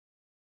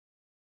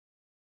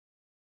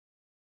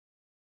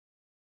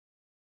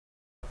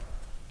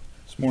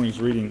This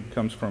morning's reading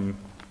comes from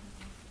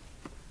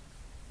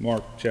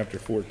Mark chapter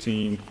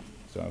 14,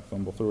 so I'll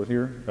fumble through it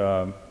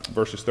here,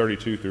 verses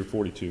 32 through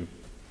 42.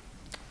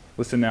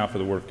 Listen now for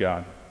the word of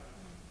God.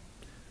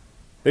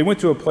 They went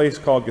to a place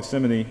called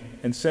Gethsemane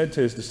and said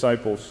to his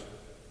disciples,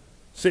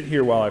 "Sit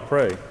here while I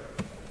pray."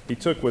 He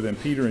took with him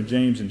Peter and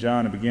James and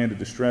John and began to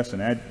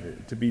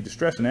be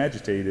distressed and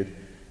agitated.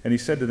 And he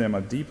said to them,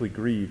 "I'm deeply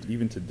grieved,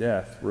 even to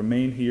death.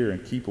 Remain here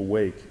and keep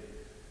awake."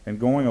 And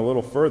going a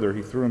little further,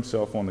 he threw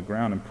himself on the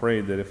ground and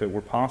prayed that if it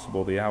were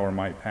possible, the hour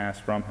might pass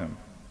from him.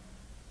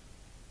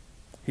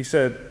 He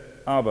said,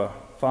 "Abba,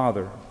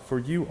 Father, for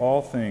you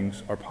all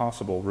things are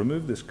possible.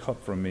 Remove this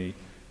cup from me,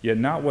 yet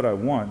not what I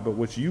want, but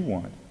what you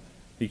want."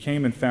 He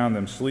came and found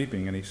them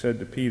sleeping, and he said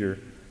to Peter,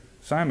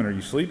 "Simon, are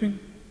you sleeping?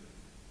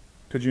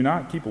 Could you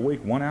not keep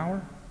awake 1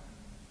 hour?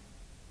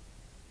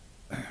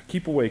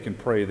 Keep awake and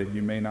pray that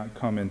you may not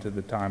come into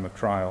the time of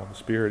trial. The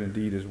spirit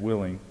indeed is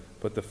willing,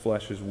 but the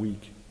flesh is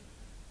weak."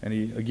 And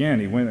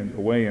he went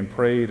away and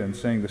prayed and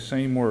sang the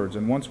same words.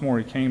 And once more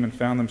he came and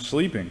found them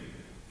sleeping,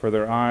 for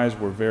their eyes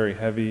were very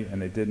heavy,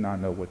 and they did not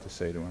know what to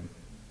say to him.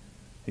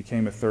 He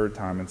came a third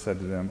time and said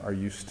to them, "Are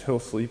you still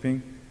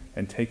sleeping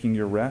and taking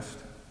your rest?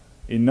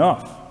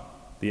 Enough!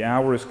 The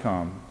hour is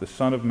come. The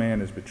Son of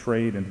Man is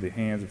betrayed into the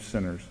hands of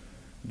sinners.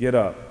 Get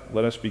up,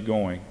 let us be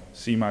going.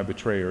 See, my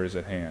betrayer is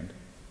at hand."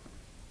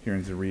 Here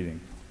ends the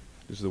reading.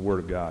 This is the word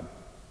of God.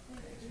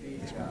 Thanks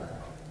be to God.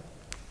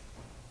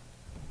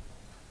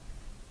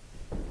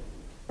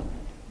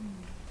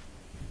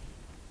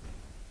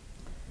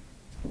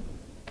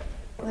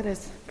 Let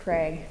us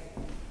pray.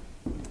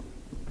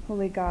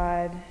 Holy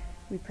God,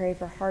 we pray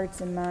for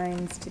hearts and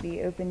minds to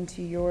be open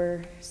to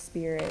your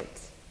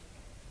Spirit.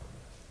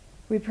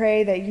 We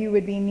pray that you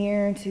would be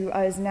near to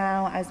us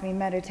now as we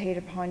meditate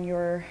upon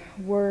your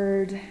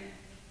word.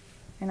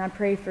 And I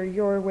pray for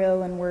your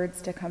will and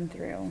words to come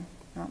through,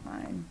 not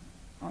mine.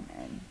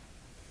 Amen.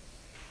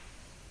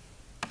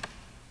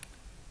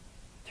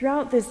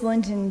 Throughout this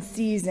Lenten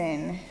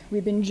season,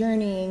 we've been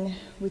journeying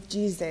with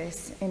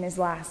Jesus in his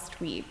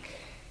last week.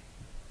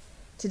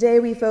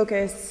 Today we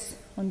focus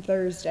on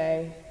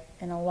Thursday,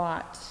 and a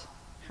lot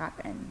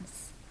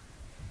happens.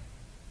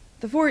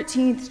 The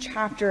 14th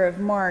chapter of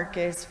Mark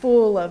is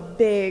full of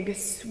big,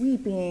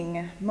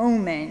 sweeping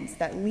moments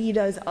that lead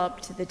us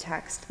up to the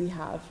text we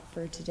have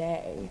for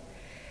today.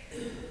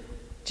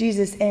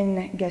 Jesus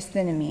in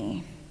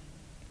Gethsemane,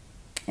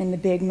 and the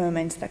big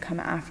moments that come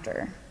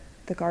after,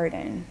 the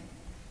garden.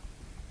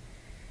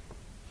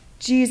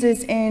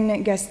 Jesus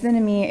in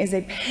Gethsemane is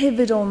a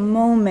pivotal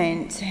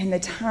moment in the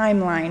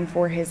timeline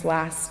for his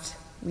last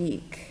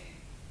week.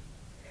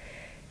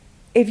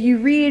 If you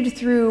read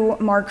through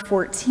Mark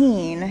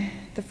 14,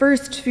 the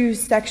first few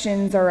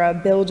sections are a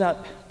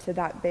build-up to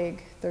that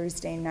big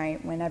Thursday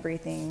night when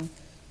everything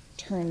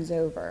turns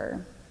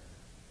over.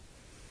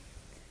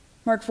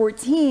 Mark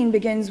 14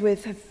 begins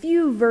with a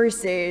few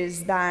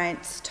verses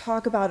that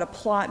talk about a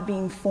plot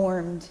being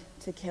formed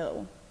to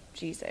kill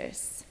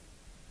Jesus.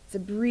 It's a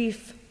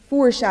brief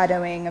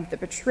foreshadowing of the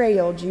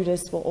betrayal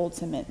Judas will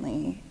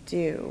ultimately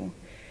do.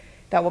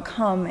 That will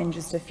come in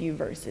just a few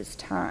verses'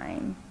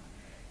 time.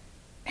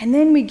 And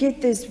then we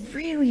get this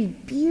really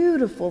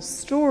beautiful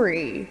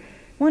story,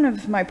 one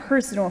of my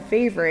personal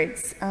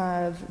favorites,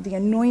 of the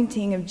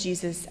anointing of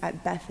Jesus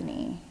at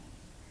Bethany.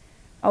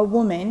 A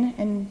woman,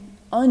 an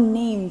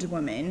unnamed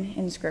woman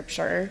in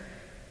Scripture,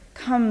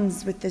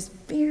 comes with this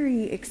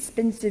very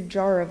expensive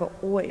jar of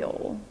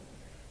oil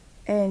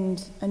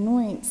and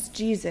anoints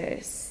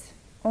Jesus,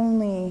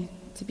 only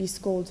to be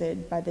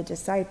scolded by the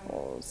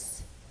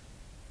disciples.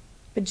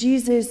 But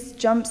Jesus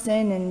jumps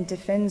in and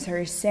defends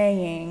her,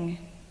 saying,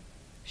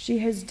 "She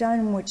has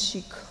done what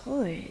she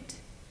could.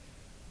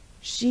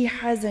 She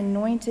has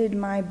anointed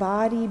my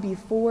body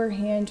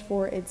beforehand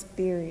for its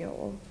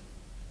burial."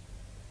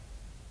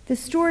 The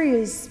story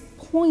is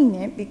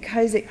poignant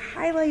because it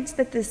highlights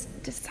that the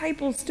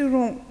disciples still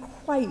don't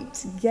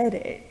quite get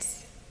it.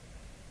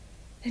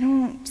 They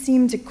don't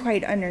seem to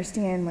quite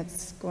understand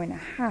what's going to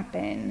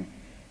happen.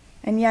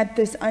 And yet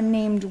this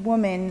unnamed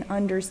woman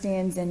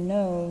understands and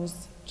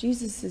knows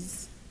Jesus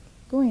is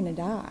going to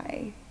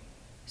die.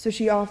 So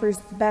she offers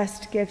the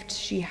best gift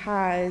she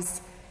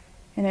has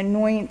and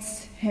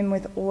anoints him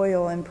with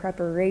oil in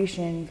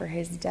preparation for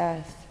his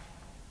death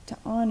to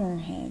honor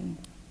him.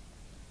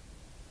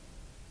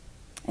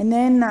 And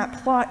then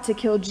that plot to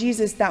kill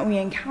Jesus that we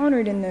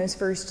encountered in those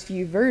first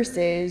few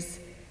verses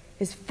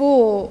is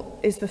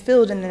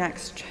fulfilled in the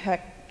next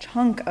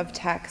chunk of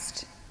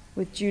text,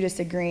 with Judas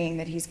agreeing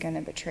that he's going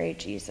to betray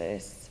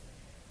Jesus.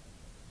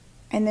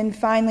 And then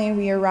finally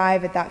we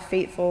arrive at that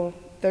fateful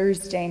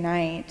Thursday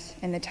night,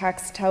 and the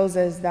text tells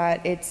us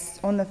that it's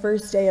on the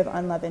first day of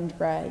unleavened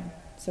bread,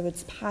 so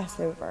it's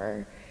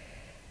Passover.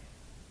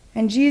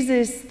 And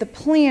Jesus, the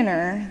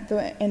planner,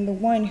 and the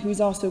one who's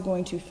also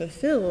going to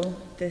fulfill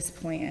this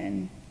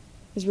plan,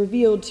 is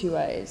revealed to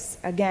us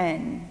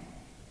again.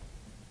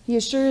 He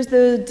assures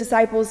the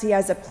disciples he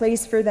has a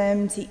place for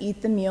them to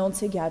eat the meal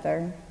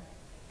together,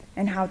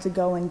 and how to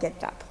go and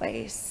get that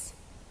place.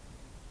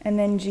 And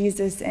then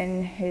Jesus,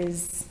 in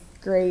his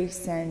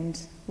grace and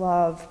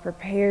love,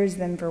 prepares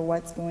them for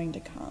what's going to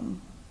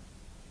come.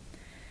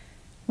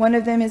 One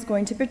of them is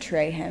going to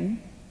betray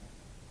him.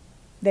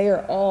 They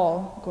are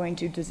all going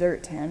to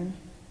desert him.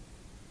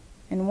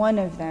 And one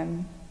of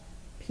them,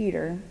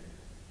 Peter,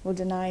 will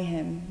deny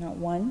him not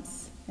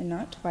once and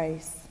not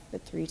twice,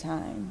 but 3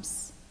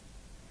 times.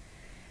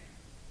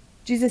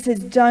 Jesus has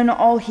done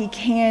all he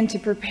can to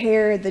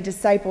prepare the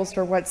disciples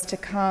for what's to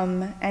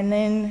come, and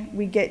then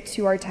we get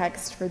to our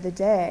text for the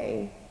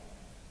day,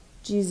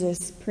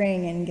 Jesus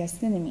praying in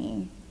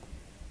Gethsemane.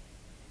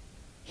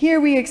 Here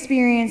we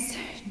experience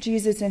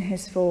Jesus in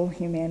his full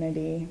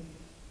humanity.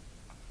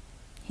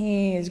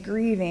 He is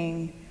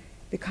grieving,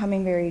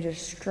 becoming very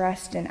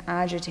distressed and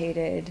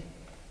agitated,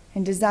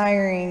 and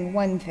desiring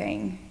one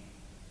thing: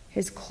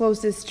 his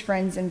closest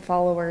friends and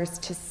followers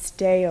to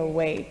stay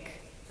awake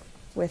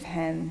with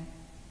him,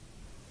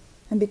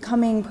 and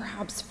becoming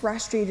perhaps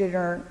frustrated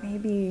or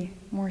maybe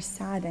more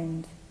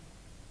saddened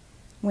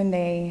when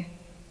they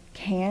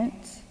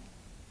can't,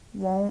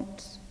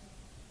 won't,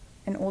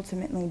 and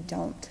ultimately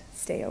don't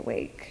stay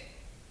awake.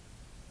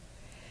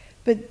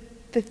 But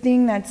the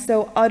thing that's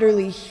so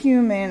utterly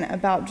human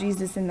about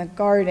Jesus in the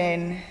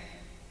garden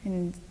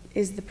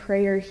is the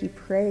prayer he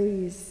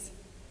prays,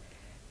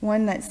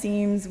 one that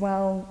seems,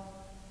 well,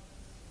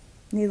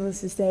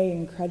 needless to say,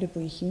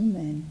 incredibly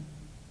human.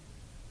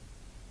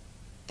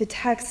 The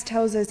text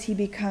tells us he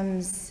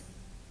becomes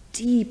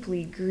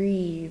deeply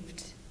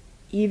grieved,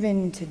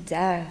 even to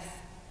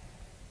death.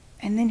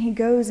 And then he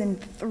goes and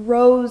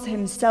throws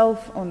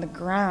himself on the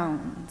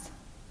ground.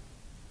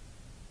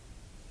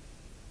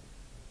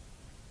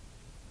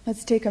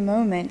 Let's take a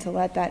moment to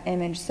let that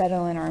image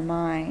settle in our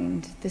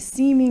mind. The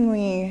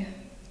seemingly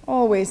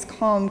always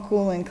calm,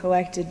 cool, and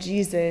collected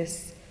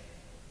Jesus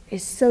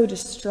is so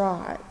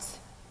distraught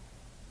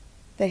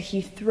that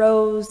he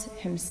throws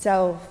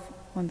himself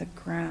on the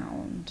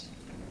ground.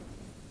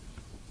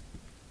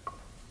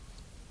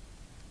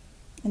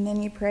 And then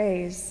he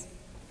prays,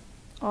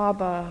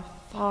 "Abba,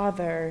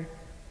 Father,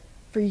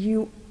 for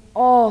you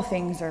all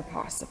things are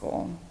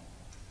possible.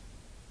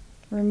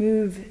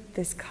 Remove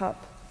this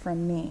cup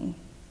from me.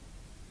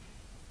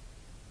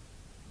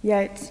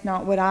 Yet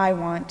not what I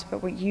want,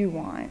 but what you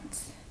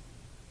want."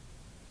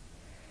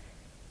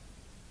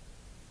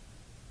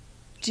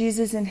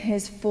 Jesus in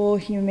his full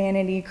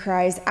humanity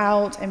cries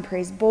out and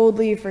prays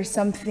boldly for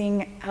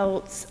something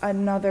else,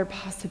 another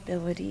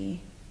possibility.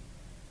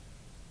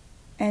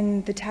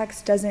 And the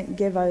text doesn't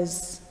give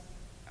us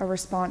a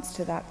response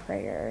to that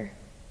prayer,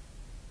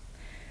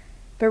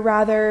 but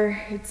rather,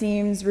 it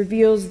seems,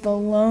 reveals the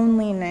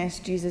loneliness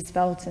Jesus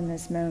felt in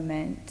this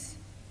moment.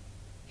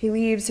 He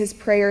leaves his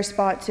prayer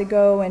spot to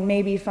go and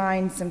maybe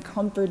find some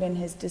comfort in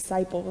his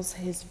disciples,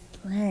 his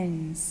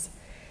friends,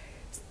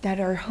 that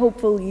are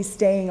hopefully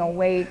staying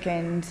awake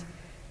and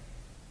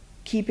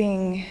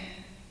keeping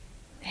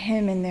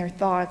him in their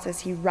thoughts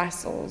as he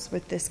wrestles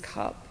with this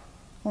cup,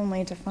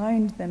 only to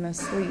find them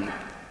asleep.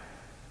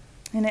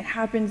 And it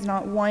happens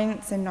not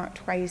once and not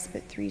twice,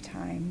 but 3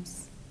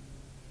 times.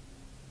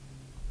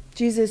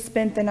 Jesus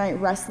spent the night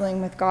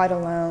wrestling with God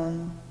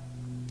alone,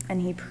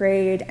 and he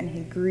prayed and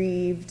he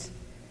grieved.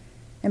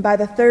 And by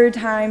the 3rd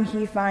time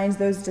he finds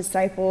those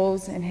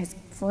disciples and his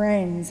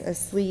friends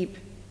asleep,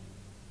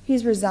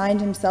 he's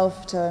resigned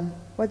himself to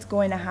what's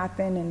going to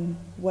happen and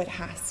what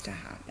has to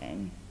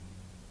happen.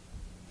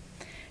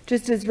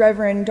 Just as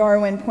Reverend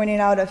Darwin pointed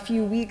out a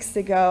few weeks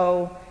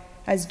ago,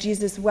 as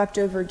Jesus wept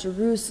over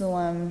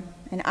Jerusalem,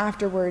 and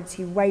afterwards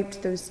he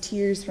wiped those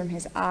tears from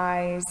his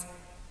eyes,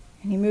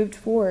 and he moved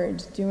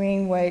forward,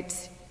 doing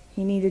what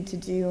he needed to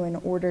do in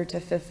order to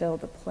fulfill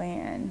the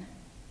plan.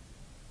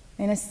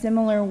 In a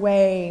similar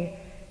way,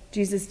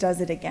 Jesus does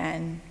it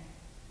again.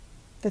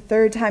 The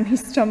 3rd time he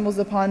stumbles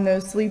upon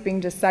those sleeping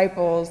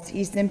disciples,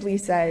 he simply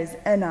says,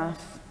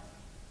 "Enough.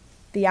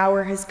 The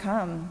hour has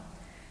come.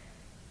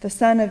 The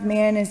Son of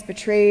Man is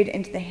betrayed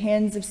into the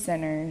hands of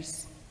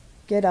sinners.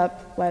 Get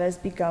up, let us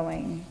be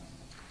going.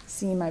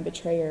 See, my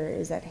betrayer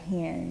is at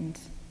hand."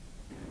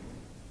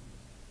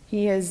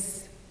 He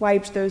has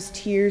wiped those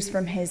tears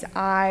from his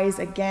eyes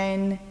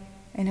again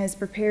and has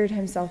prepared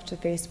himself to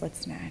face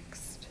what's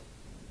next.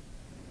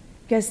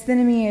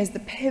 Gethsemane is the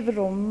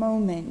pivotal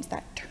moment,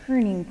 that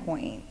turning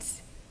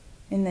point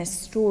in this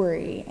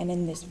story and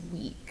in this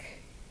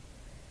week.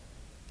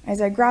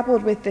 As I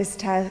grappled with this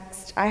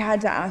text, I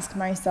had to ask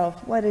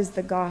myself, what is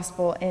the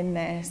gospel in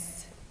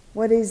this?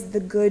 What is the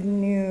good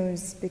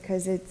news?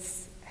 Because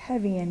it's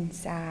heavy and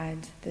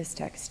sad, this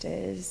text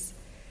is.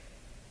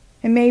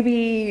 And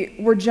maybe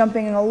we're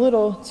jumping a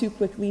little too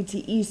quickly to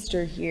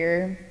Easter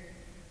here,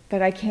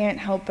 but I can't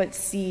help but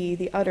see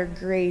the utter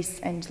grace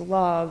and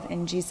love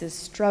in Jesus'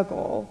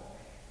 struggle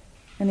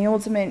and the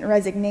ultimate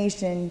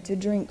resignation to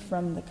drink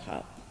from the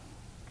cup.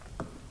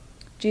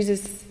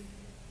 Jesus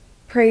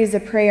prays a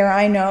prayer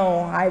I know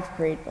I've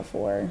prayed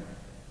before.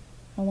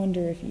 I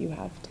wonder if you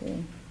have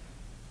too.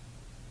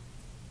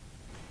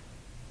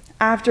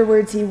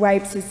 Afterwards, he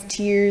wipes his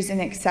tears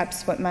and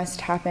accepts what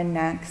must happen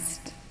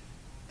next.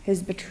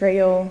 His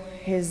betrayal,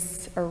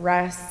 his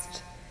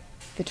arrest,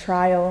 the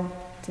trial,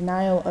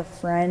 denial of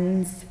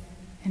friends,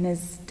 and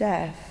his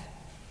death.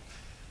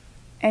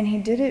 And he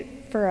did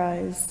it for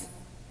us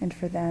and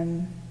for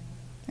them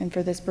and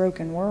for this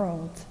broken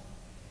world.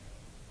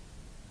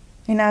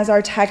 And as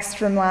our text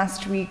from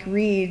last week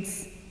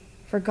reads,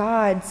 "For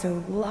God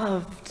so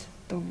loved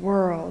the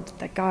world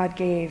that God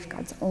gave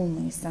God's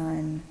only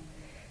Son,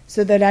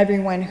 so that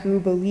everyone who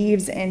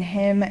believes in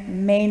him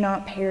may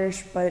not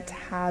perish but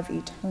have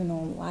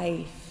eternal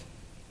life."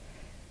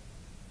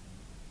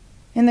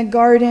 In the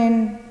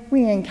garden,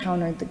 we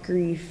encountered the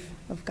grief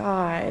of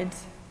God,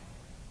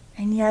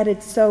 and yet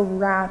it's so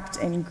wrapped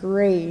in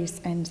grace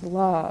and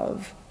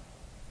love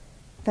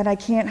that I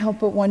can't help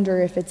but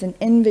wonder if it's an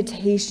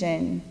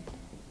invitation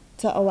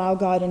to allow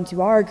God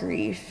into our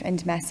grief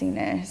and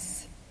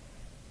messiness,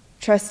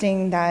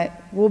 trusting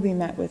that we'll be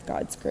met with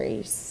God's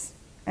grace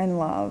and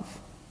love,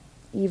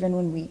 even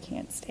when we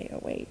can't stay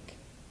awake.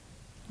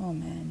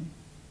 Amen.